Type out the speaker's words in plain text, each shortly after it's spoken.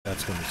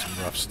That's going to be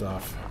some rough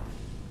stuff.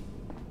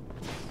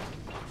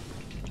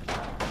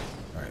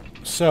 Alright,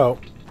 so,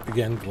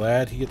 again,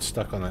 glad he gets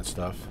stuck on that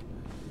stuff.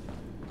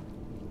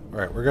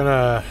 Alright, we're going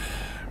to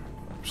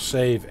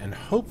save and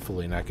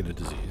hopefully not get a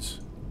disease.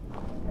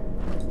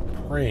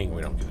 Praying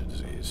we don't get a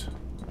disease.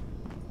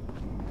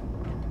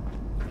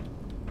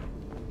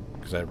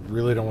 Because I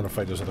really don't want to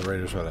fight those other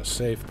raiders without a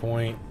save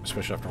point,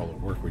 especially after all the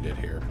work we did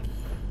here.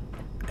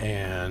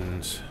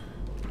 And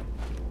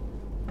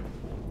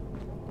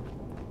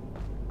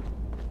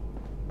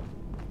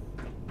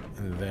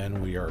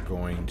then we are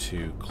going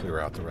to clear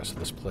out the rest of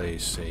this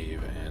place,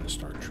 save, and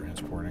start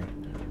transporting.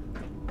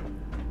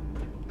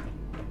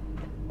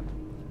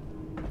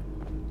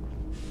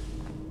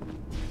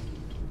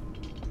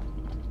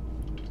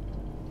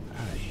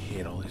 I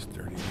hate all these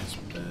dirty-ass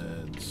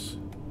beds.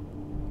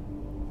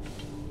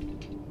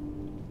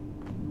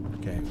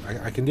 Okay,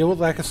 I can deal with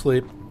lack of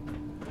sleep.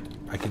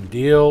 I can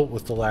deal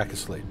with the lack of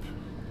sleep.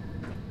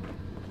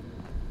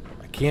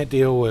 I can't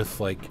deal with,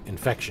 like,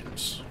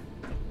 infections.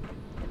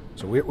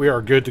 So we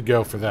are good to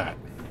go for that.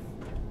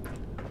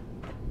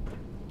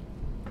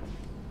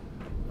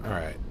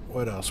 Alright,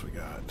 what else we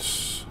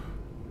got?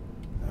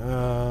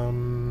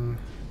 Alright.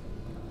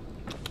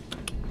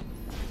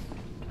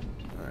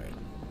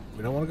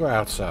 We don't want to go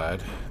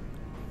outside.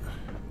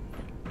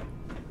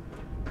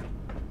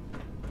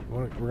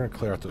 We're going to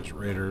clear out those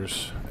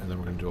raiders, and then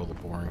we're going to do all the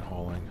boring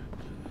hauling.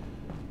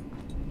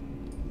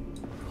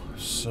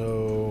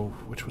 So,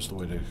 which was the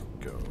way to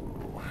go?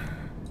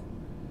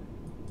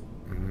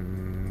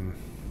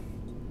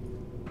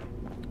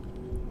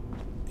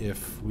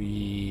 If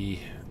we...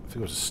 I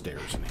think there's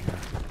stairs in here.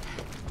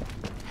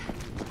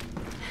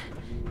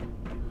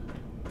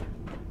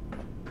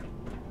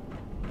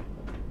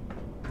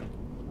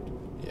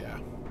 Yeah.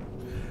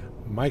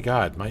 My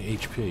God, my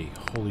HP.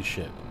 Holy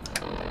shit.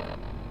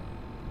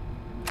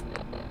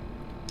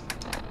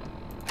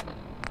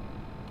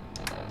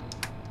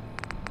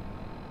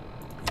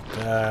 Eat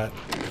that.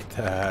 Eat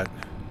that.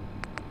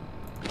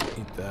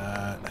 Eat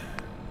that.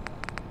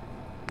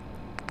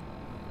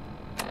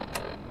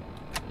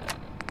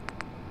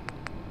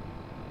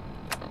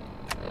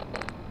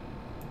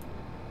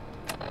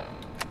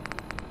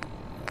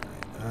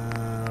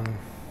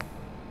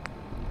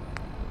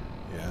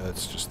 Yeah,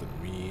 that's just the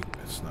meat.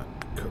 It's not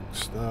cooked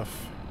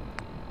stuff.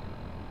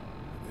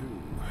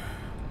 Ooh.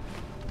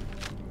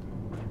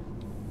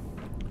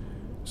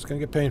 It's gonna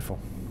get painful.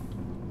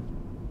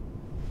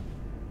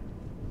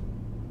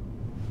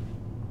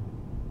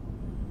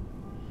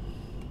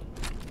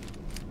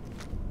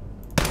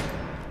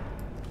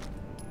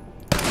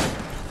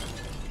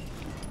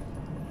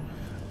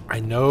 I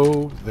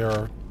know there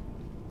are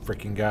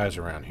freaking guys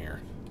around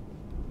here.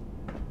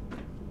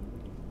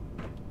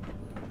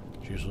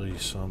 It's usually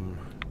some...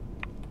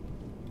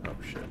 Oh,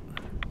 shit.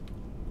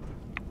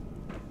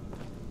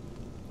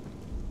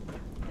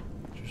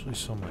 It's usually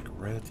some, like,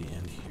 right at the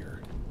end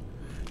here.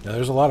 Now,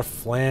 there's a lot of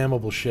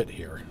flammable shit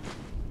here.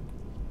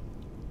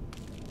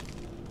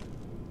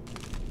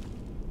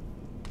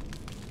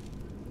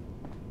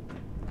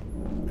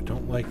 I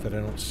don't like that I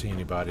don't see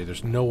anybody.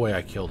 There's no way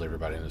I killed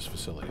everybody in this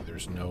facility.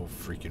 There's no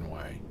freaking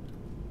way.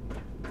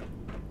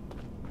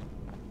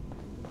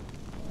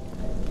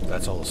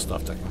 That's all the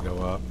stuff that can go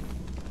up.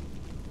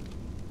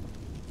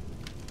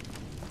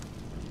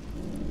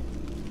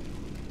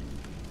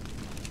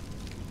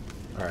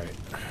 Alright.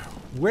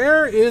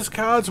 Where is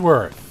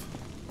Codsworth?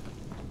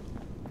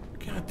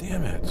 God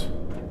damn it.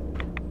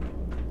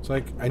 It's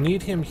like, I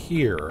need him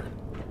here.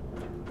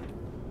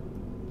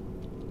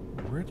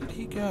 Where did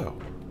he go?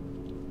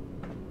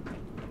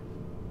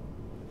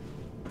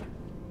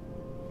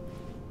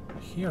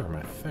 Here,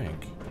 I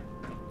think.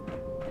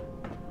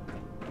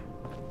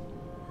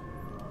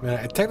 Man,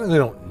 I technically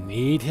don't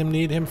need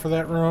him for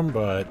that room,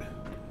 but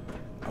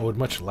I would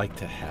much like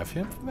to have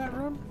him for that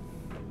room.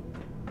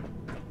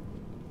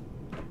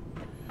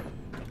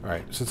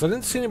 Alright, since I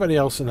didn't see anybody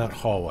else in that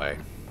hallway,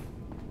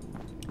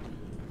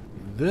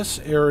 this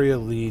area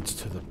leads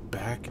to the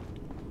back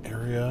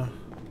area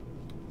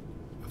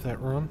of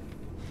that room.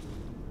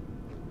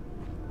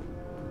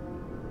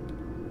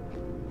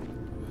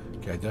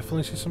 Okay, I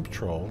definitely see some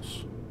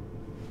patrols.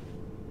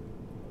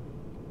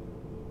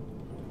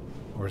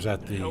 Or is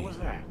that the... What was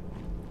that?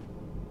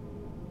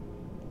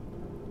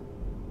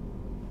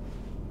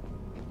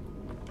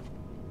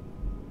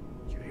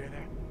 Did you hear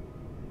that?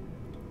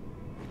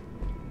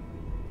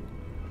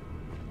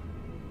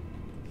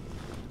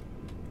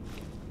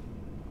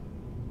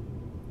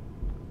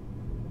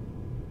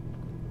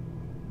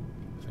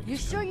 You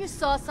sure you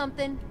saw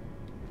something?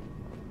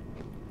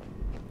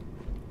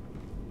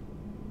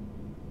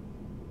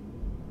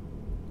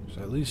 There's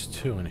at least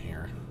two in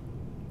here.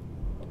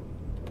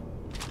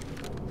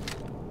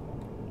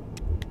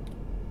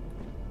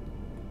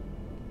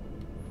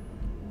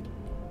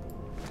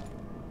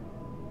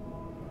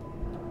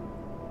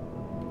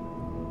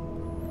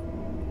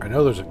 I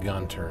know there's a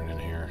gun turret in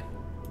here.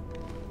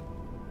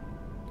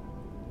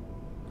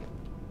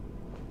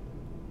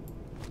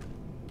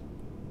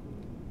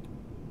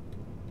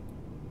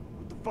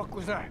 What the fuck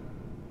was that?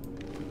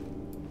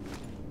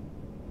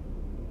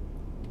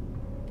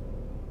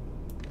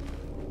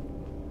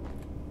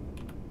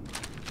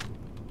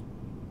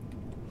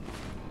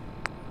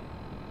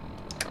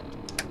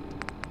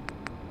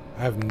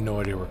 I have no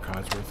idea where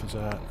Codsworth is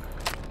at.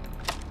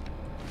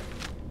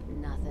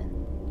 Nothing.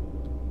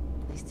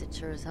 At least it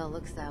sure as hell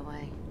looks that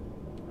way.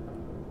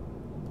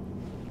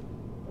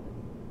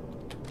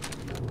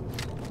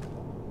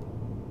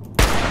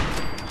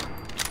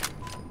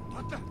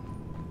 What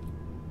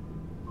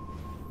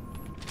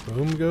the?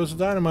 Boom goes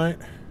the dynamite.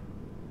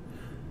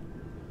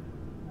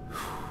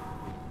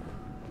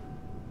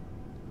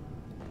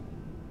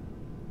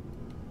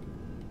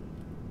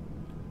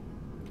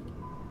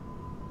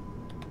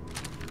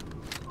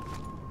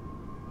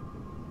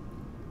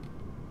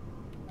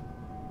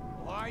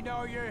 I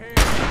know you're here.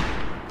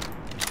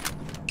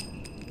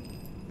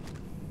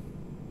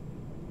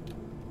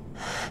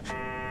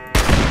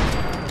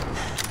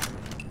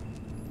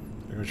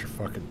 There's your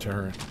fucking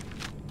turret.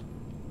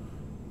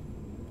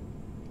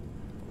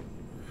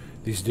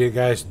 These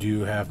guys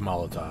do have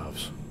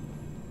Molotovs.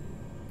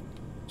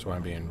 So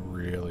I'm being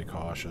really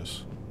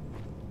cautious.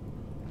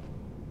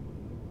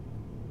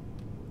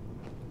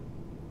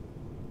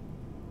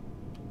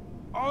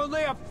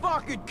 Only a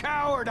fucking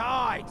coward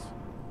hides.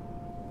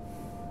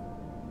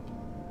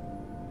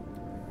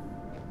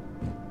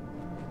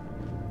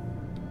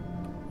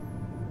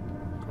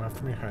 Go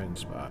after me hiding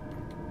spot.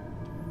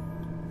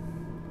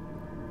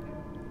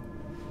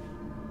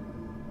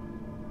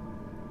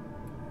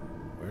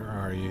 Where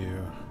are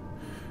you?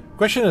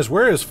 Question is,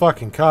 where is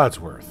fucking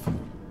Codsworth?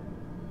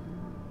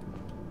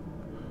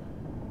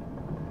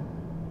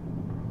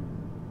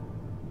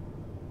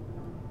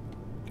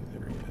 Okay,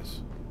 there he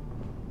is.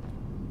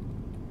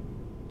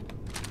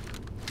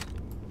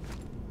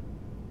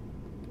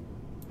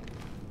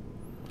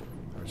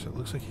 Alright, so it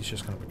looks like he's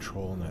just gonna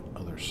patrol on that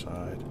other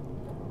side.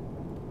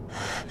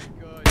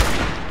 Good.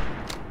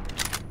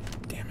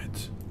 Damn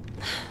it.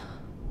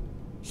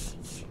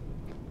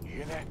 You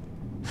hear that?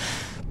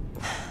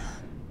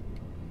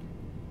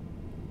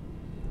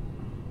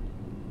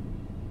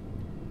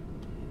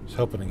 I was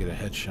hoping to get a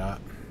headshot.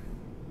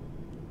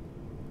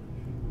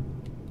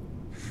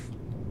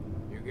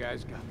 You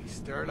guys got me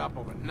stirred up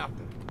over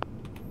nothing.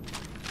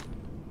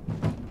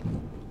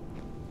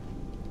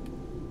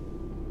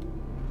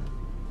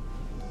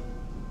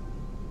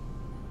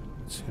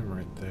 It's him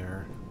right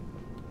there.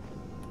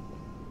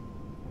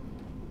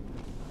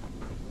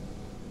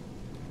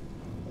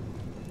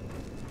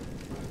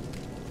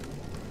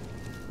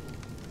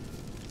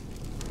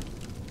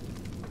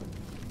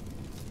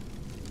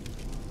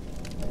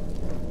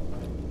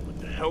 What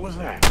the hell was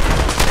that?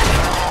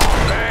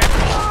 Oh, man.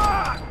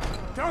 Ah!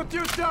 Don't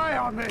you die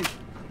on me!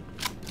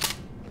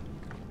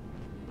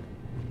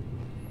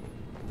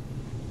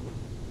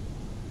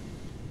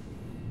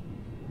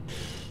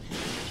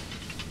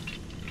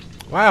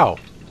 Wow.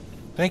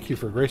 Thank you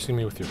for gracing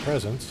me with your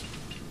presence.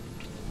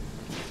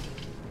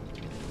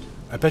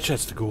 I bet you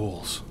it's the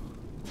ghouls.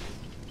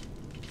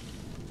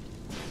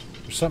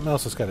 There's something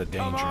else that's got a danger.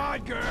 Come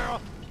on,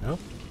 girl! Nope.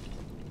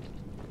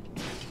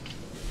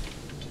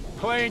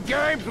 Playing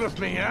games with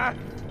me, huh?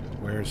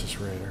 Where is this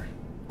raider?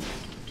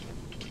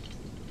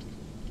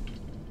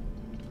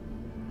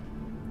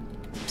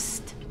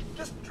 Psst.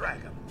 Just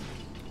drag him.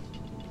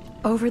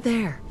 Over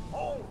there.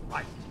 All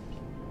right.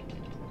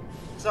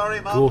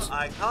 Sorry, Mum. Ghouls.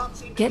 I can't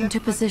seem to Get into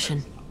my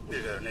position.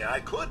 If only I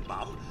could,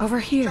 Mum. Over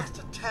here. Just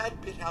a tad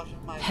bit out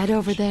of my Head reach.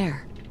 over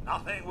there.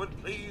 Nothing would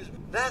please.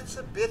 That's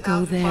a bit Go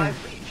out of my there.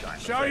 reach, I'm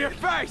Show your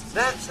afraid. face!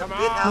 That's a Come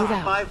bit on. out Move of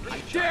out. my I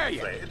reach, dare I'm you.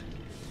 afraid.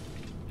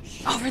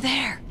 Over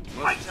there.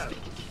 Righto. What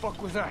the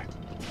fuck was that?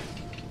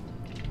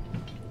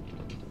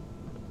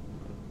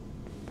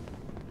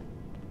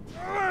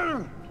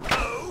 Oh.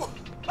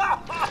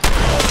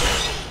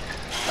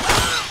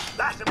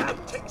 That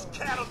about takes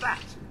care of that.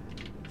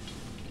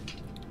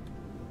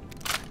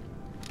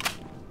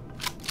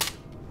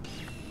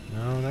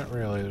 No, not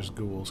really. There's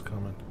ghouls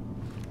coming.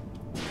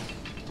 They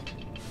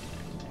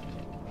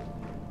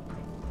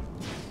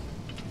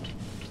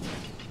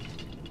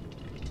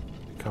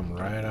come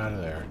right out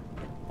of there.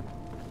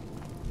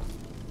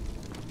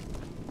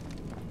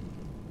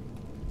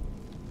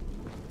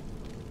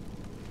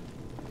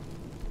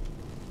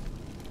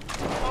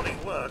 Funny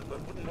word,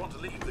 but wouldn't want to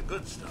leave the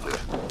good stuff.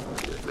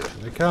 Here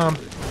they come.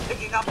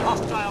 Picking up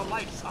hostile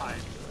life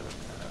signs.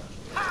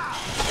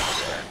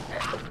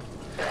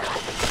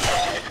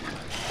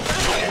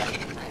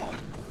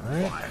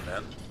 Alright. Fine,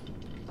 then.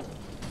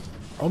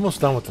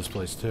 Almost done with this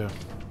place, too.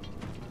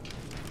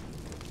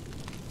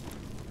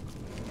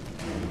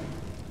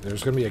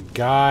 There's going to be a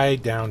guy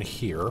down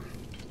here.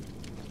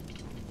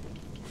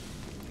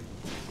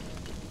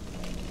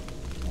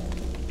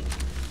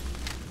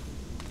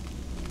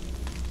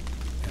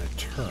 And a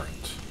turret.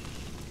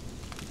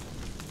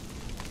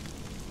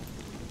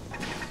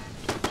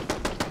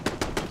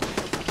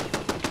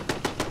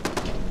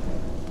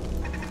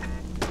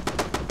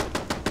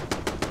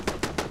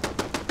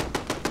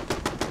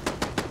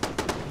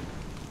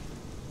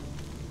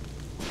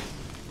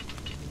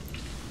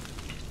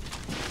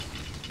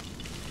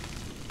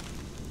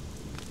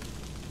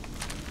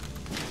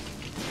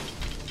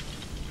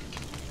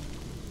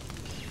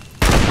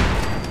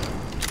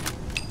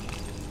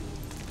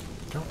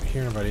 Don't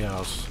hear anybody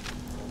else.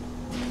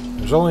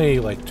 There's only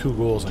like 2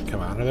 ghouls that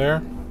come out of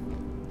there.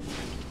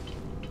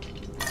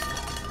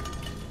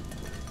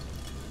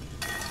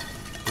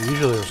 But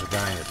usually there's a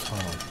guy in a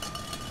tunnel.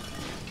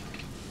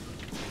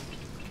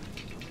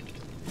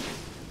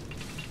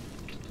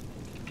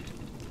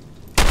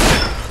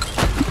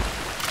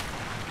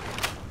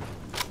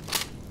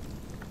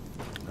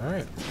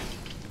 Alright.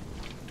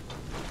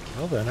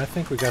 Well then, I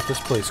think we got this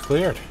place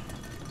cleared.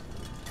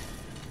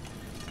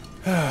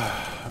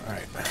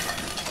 Alright.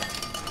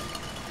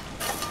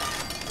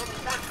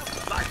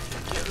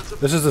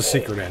 This is the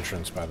secret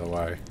entrance, by the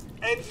way.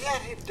 And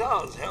yet it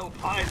does help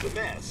hide the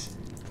mess.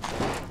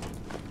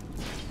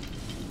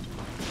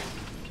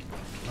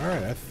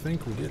 Alright, I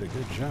think we did a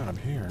good job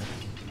here.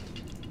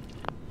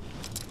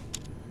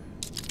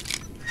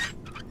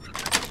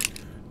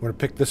 I'm going to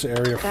pick this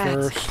area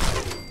first.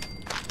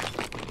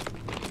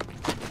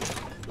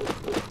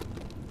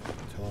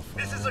 Telephone.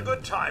 This is a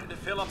good time to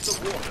fill up the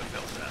water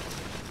filter.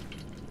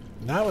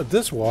 Not with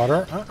this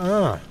water.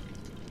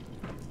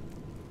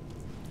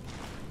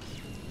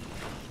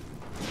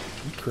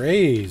 You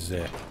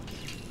crazy.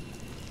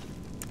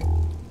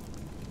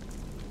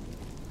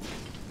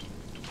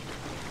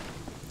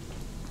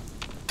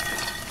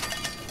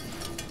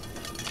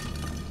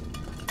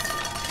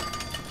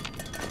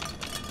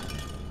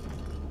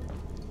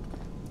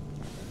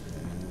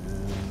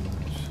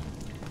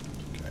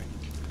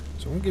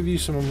 So I'm gonna give you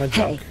some of my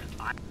junk.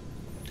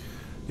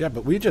 Yeah,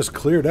 but we just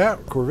cleared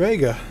out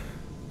Corvega.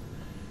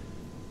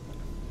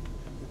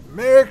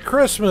 Merry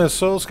Christmas,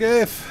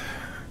 Soulscape.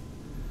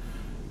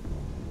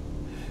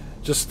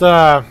 Just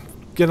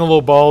getting a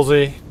little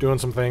ballsy, doing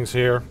some things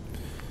here.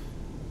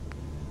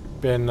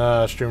 Been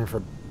streaming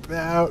for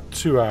about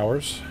 2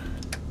 hours.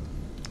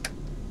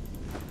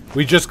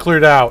 We just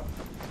cleared out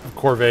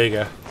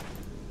Corvega.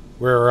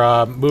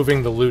 We're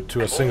moving the loot to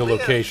a single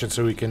location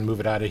so we can move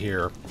it out of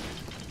here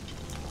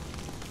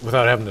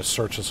without having to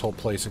search this whole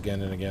place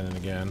again and again and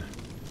again.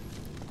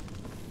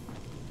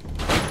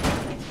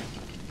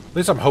 At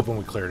least I'm hoping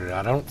we cleared it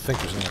out. I don't think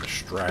there's any other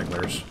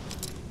stragglers.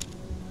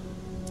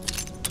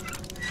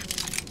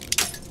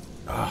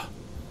 Ah,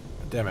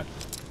 damn it.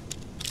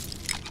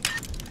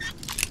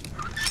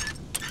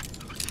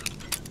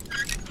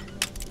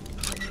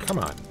 Come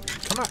on.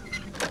 Come on.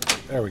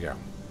 There we go.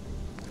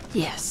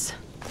 Yes.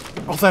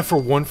 All that for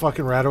one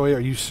fucking rat away? Are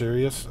you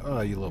serious?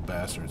 Oh, you little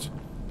bastards.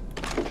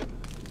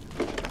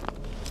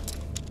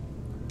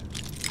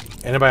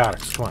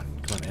 Antibiotics. Come on.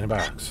 Come on.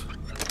 Antibiotics.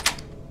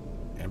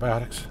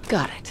 Antibiotics.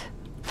 Got it.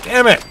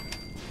 Damn it!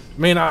 I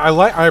mean,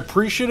 I'm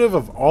appreciative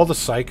of all the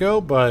psycho,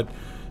 but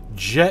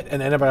Jet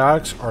and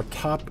antibiotics are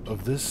top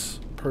of this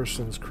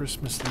person's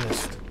Christmas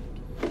list.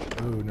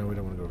 Oh, no, we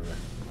don't want to go over there.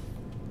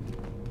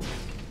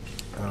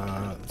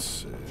 Let's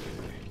see.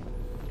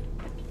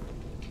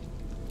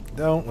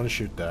 Don't want to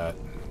shoot that.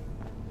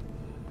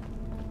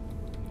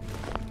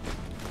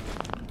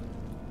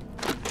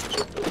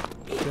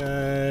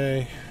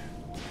 Okay.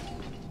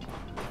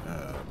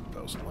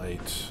 That was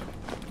late.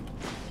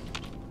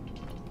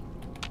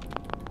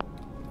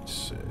 Let's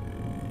see.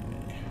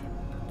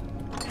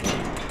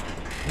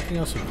 Anything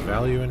else of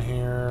value in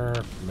here?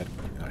 Oh,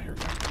 here we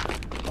go.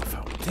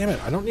 Oh, damn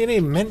it, I don't need any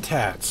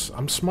mentats.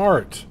 I'm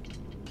smart.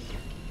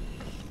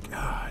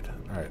 God.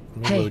 Alright,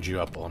 let me load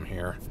you up while I'm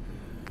here.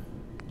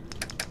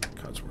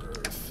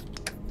 Codsworth.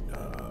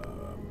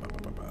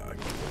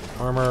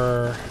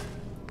 Armor.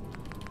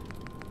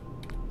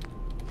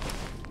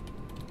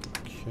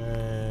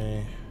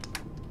 Okay.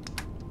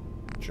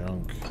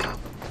 Junk.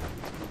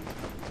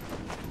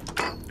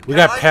 We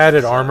got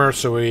padded armor,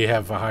 so we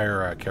have a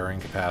higher carrying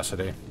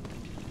capacity.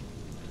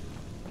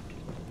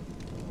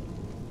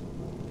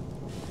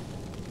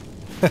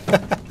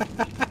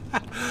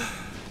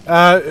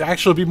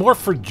 Actually, it'll be more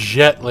for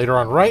Jet later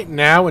on. Right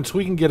now, until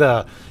we can get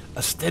a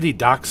steady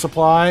dock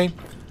supply,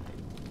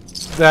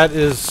 that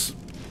is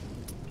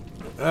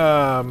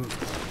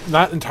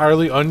not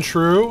entirely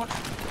untrue.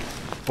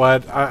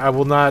 But I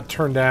will not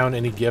turn down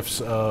any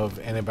gifts of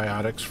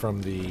antibiotics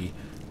from the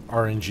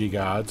RNG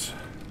gods.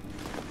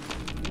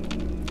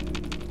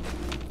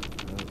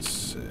 Let's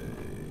see.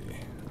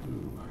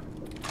 Ooh.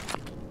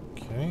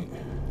 Okay.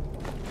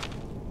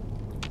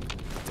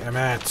 Damn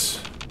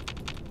it.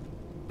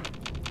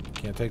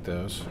 Can't take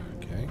those.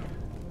 Okay.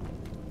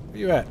 Where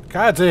you at?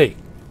 Kadzi!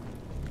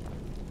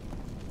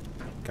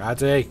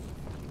 Kadzi!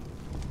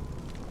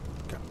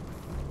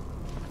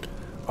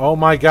 Oh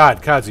my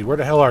god, Kadzi, where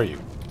the hell are you?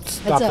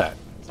 Stop that.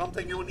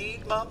 Something you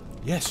need, Mum?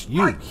 Yes,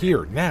 you,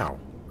 here, now.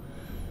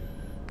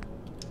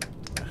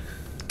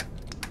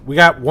 We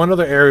got one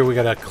other area we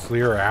gotta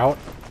clear out.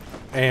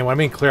 And when I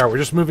mean clear out, we're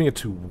just moving it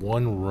to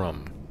one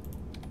room.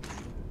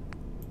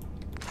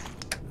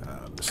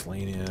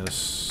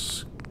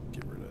 Miscellaneous.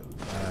 Get rid of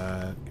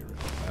that. Get rid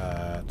of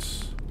that.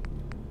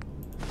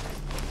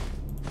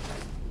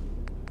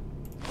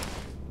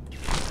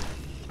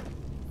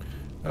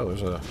 Oh,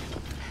 there's a...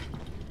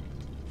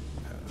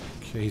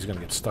 Okay, he's gonna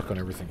get stuck on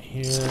everything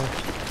here.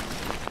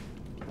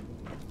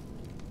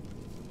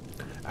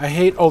 I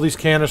hate all these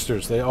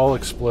canisters. They all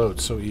explode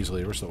so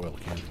easily. Where's the oil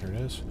can? Here it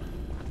is.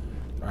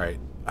 Alright.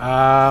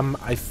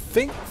 I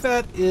think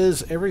that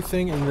is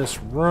everything in this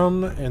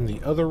room and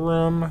the other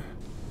room.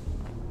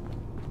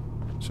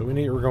 So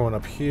we're going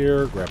up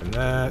here, grabbing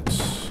that.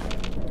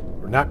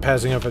 We're not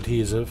passing up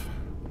adhesive.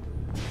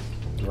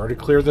 We've already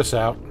cleared this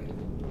out.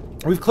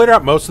 We've cleared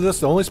out most of this.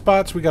 The only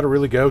spots we got to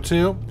really go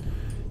to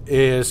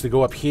is to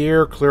go up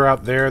here, clear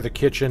out there, the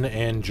kitchen,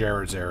 and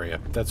Jared's area.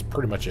 That's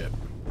pretty much it.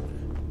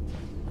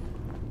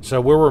 So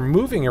where we're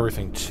moving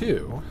everything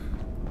to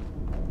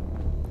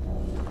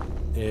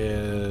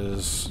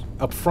is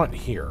up front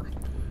here.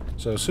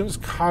 So as soon as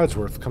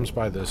Codsworth comes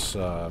by this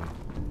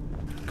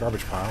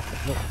garbage pile...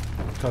 No,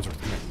 Codsworth,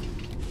 come here.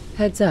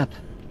 Heads up.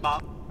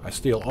 I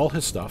steal all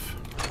his stuff.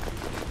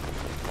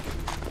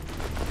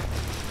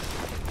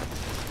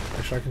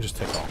 Actually, I can just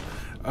take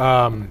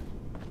all.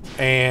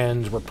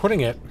 And we're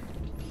putting it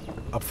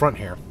up front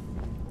here.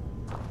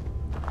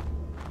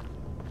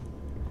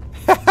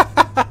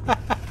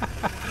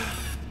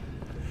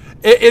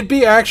 It'd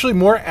be actually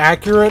more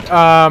accurate.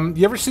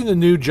 You ever seen the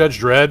new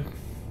Judge Dredd?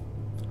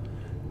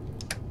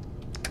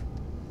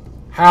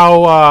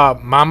 How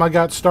Mama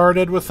got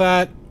started with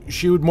that?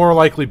 She would more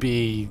likely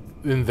be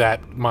in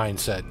that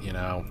mindset, you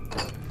know.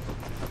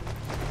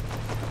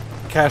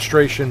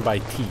 Castration by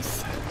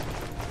teeth.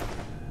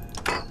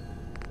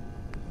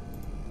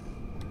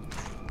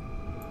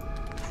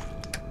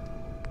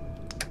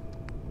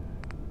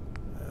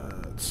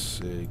 Let's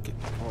see.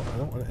 I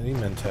don't want any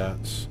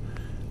mentats.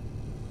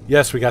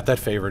 Yes, we got that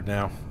favored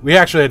now. We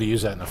actually had to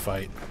use that in a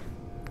fight.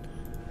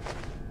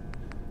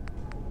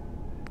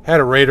 Had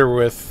a raider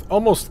with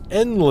almost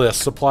endless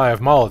supply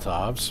of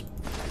Molotovs,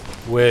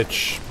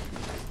 which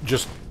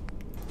just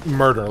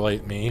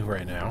murder-late me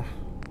right now.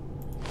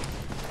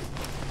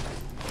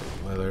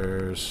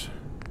 Leathers,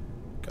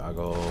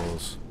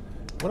 goggles.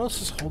 What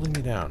else is holding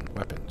me down?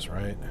 Weapons,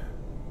 right?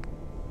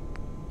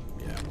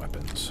 Yeah,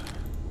 weapons.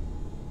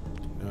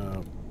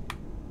 No.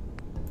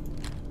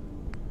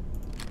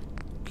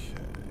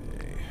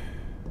 Okay.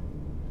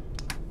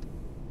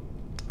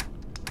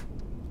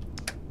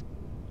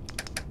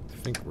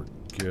 I think we're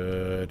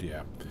good.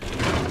 Yeah.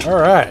 All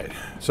right.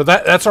 So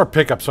that's our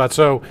pickup spot.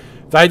 So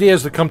the idea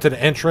is to come to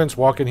the entrance,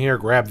 walk in here,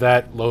 grab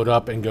that, load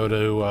up, and go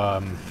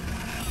to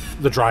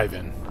the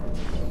drive-in.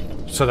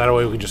 So that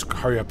way we can just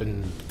hurry up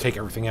and take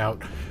everything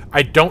out.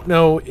 I don't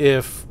know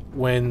if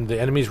when the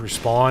enemies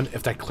respawn,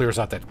 if that clears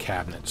out that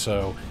cabinet.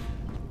 So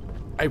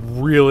I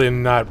really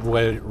am not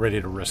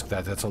ready to risk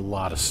that. That's a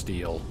lot of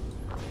steel.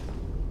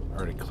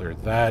 Already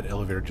cleared that.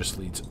 Elevator just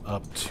leads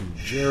up to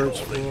Jared's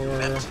floor. You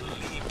meant to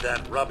leave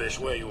that rubbish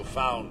where you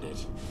found it.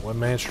 One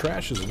man's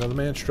trash is another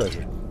man's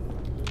treasure.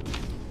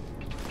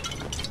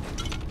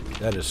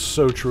 That is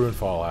so true in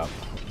Fallout.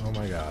 Oh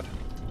my god.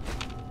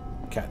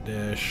 Cat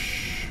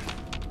dish.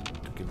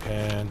 Cooking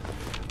pan.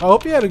 I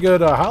hope you had a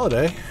good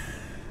holiday.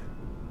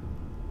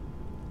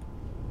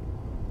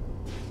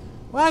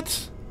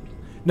 What?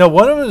 No,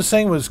 one of them was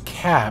saying was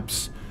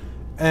caps,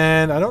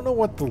 and I don't know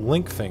what the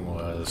link thing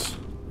was.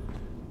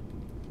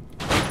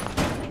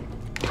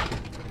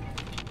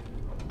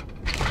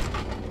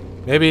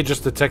 Maybe it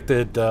just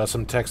detected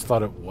some text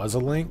thought it was a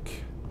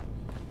link.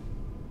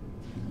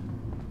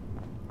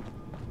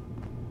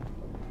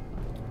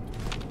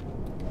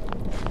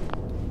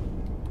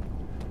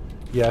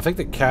 Yeah, I think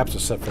the caps are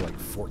set for like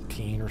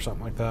 14 or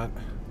something like that.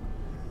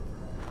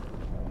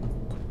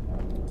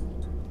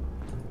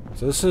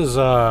 So this is,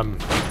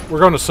 we're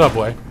going to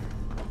Subway.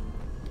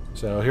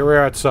 So here we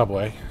are at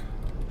Subway.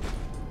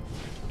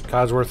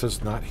 Codsworth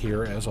is not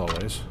here, as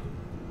always.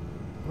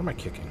 What am I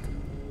kicking?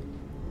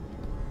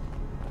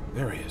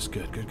 There he is.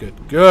 Good, good,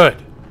 good, good!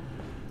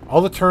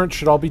 All the turrets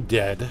should all be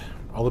dead.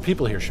 All the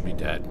people here should be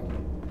dead.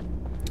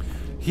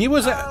 He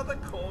was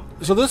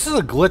so this is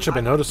a glitch I've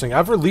been noticing.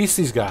 I've released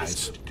these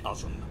guys.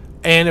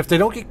 And if they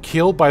don't get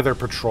killed by their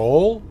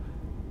patrol,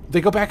 they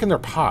go back in their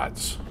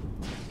pods.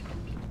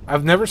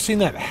 I've never seen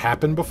that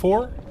happen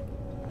before.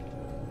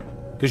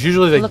 Because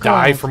usually they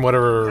die from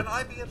whatever... Can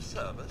I be of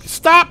service?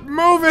 Stop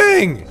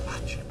moving!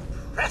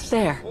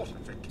 There.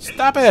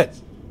 Stop it!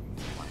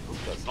 I hope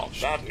that's not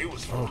bad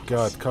news for Oh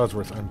god,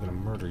 Codsworth, I'm gonna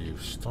murder you.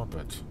 Stop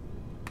it.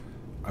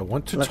 I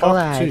want to Look talk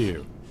alive. to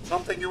you.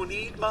 Something you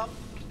need, Mum?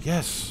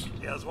 Yes.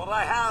 Here's what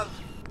I have.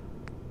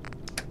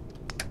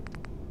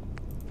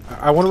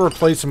 I want to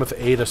replace him with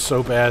Ada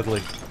so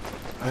badly.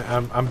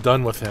 I'm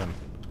done with him.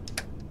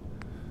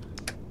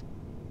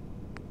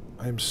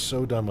 I'm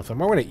so done with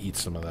him. I want to eat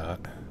some of that.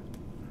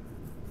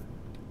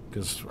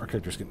 Because our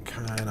character's getting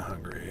kind of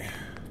hungry.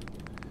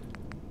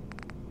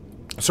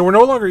 So we're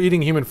no longer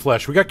eating human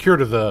flesh. We got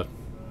cured of the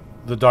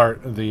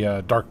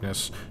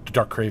darkness, the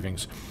dark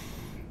cravings.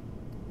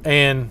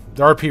 And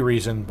the RP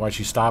reason why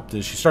she stopped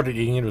is she started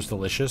eating it. It was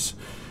delicious.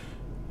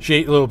 She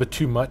ate a little bit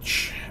too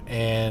much.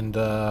 And,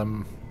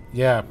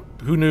 yeah,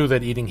 who knew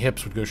that eating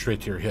hips would go straight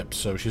to your hips?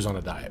 So she's on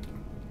a diet.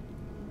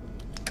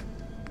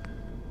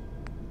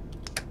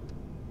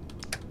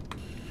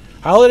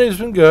 Holiday's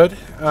been good.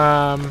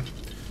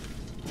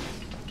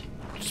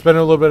 Spent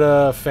a little bit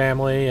of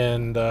family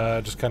and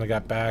just kind of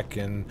got back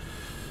and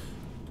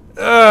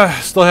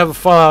Still have a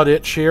Fallout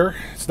itch here.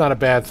 It's not a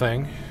bad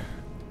thing.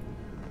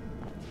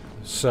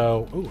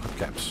 So, ooh,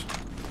 hubcaps.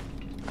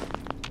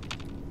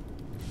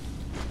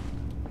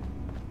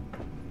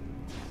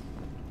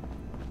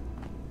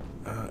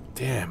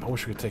 Damn, I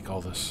wish we could take all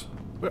this.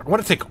 I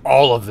want to take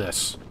all of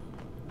this.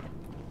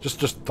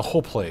 Just the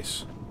whole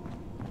place.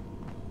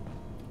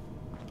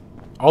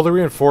 All the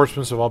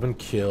reinforcements have all been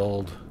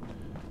killed.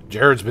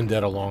 Jared's been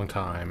dead a long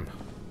time.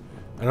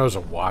 I know there's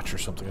a watch or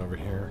something over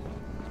here.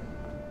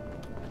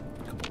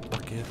 A couple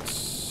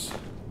buckets.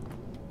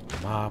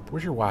 Mop.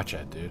 Where's your watch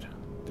at, dude?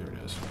 There it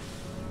is.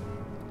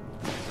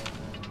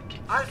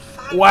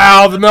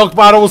 Wow, the milk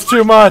bottle was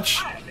too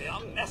much!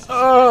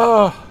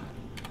 Oh.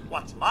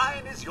 What's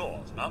mine is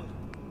yours, Mum.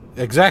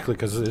 Exactly,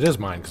 because it is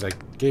mine, because I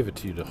gave it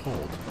to you to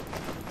hold.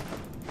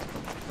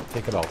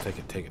 Take it all, take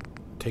it, take it.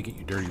 Take it,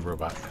 you dirty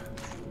robot.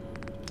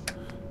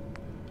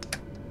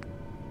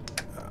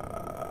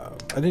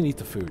 I didn't eat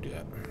the food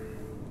yet.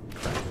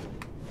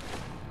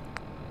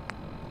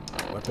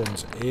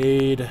 Weapons,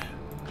 aid.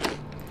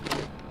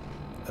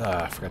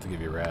 I forgot to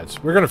give you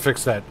rads. We're going to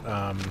fix that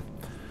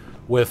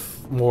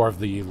with more of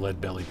the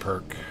lead belly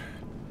perk.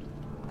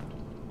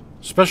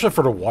 Especially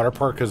for the water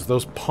part, because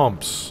those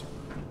pumps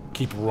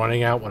keep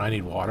running out when I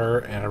need water,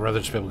 and I'd rather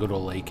just be able to go to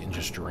a lake and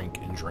just drink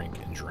and drink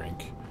and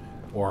drink.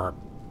 Or,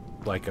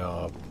 like,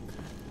 a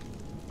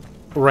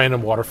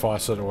random water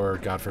faucet or,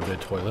 God forbid,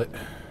 toilet.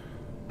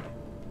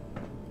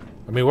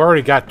 I mean, we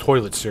already got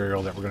toilet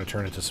cereal that we're going to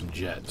turn into some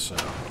jet, so...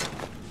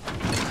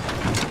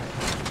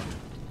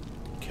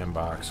 Chem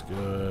box,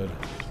 good.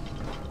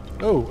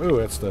 Oh,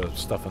 that's the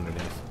stuff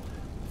underneath.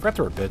 I forgot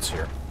there were bits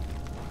here.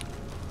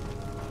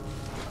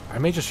 I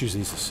may just use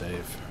these to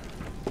save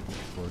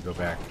before we go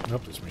back.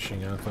 Nope, it's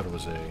machine gun. I thought it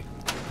was a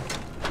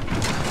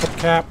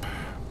hubcap.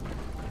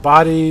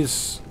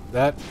 Bodies.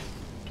 That.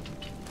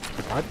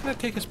 Why didn't I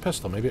take his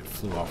pistol? Maybe it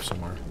flew off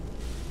somewhere.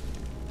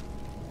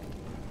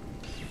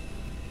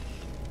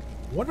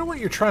 Wonder what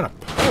you're trying to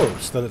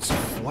post that it's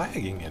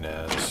flagging it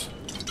as.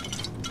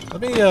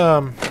 Let me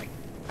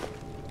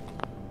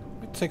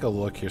take a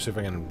look here, see if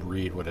I can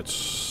read what it's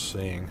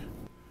saying.